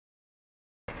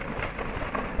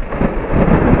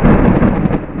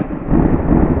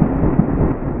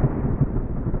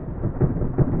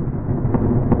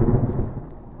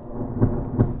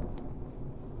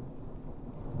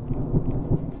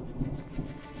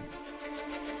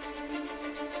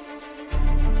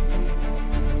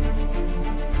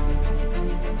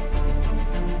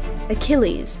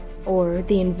Achilles, or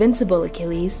the Invincible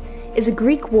Achilles, is a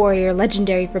Greek warrior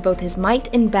legendary for both his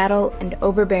might in battle and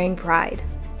overbearing pride.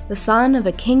 The son of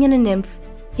a king and a nymph,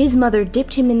 his mother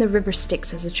dipped him in the river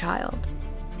Styx as a child.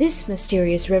 This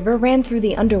mysterious river ran through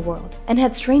the underworld and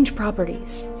had strange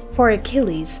properties. For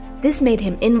Achilles, this made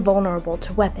him invulnerable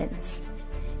to weapons.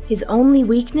 His only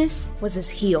weakness was his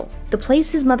heel, the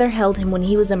place his mother held him when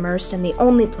he was immersed and the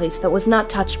only place that was not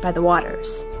touched by the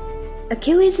waters.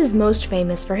 Achilles is most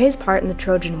famous for his part in the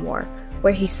Trojan War,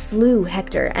 where he slew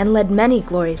Hector and led many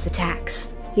glorious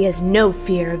attacks. He has no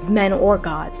fear of men or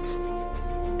gods.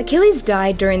 Achilles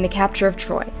died during the capture of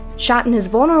Troy, shot in his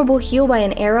vulnerable heel by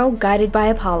an arrow guided by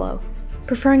Apollo.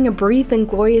 Preferring a brief and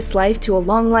glorious life to a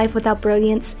long life without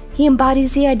brilliance, he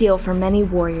embodies the ideal for many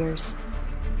warriors.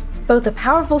 Both a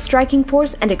powerful striking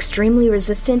force and extremely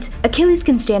resistant, Achilles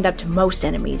can stand up to most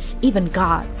enemies, even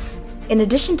gods. In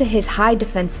addition to his high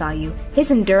defense value,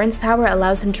 his endurance power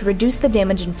allows him to reduce the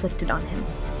damage inflicted on him.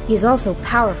 He is also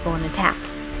powerful in attack,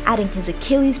 adding his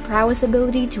Achilles prowess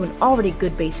ability to an already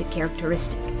good basic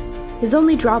characteristic. His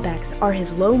only drawbacks are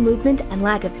his low movement and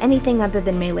lack of anything other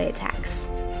than melee attacks.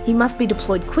 He must be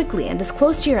deployed quickly and as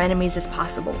close to your enemies as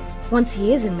possible. Once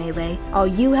he is in melee, all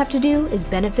you have to do is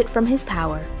benefit from his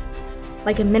power.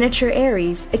 Like a miniature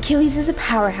Ares, Achilles is a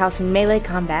powerhouse in melee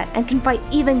combat and can fight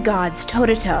even gods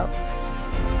toe-to-toe.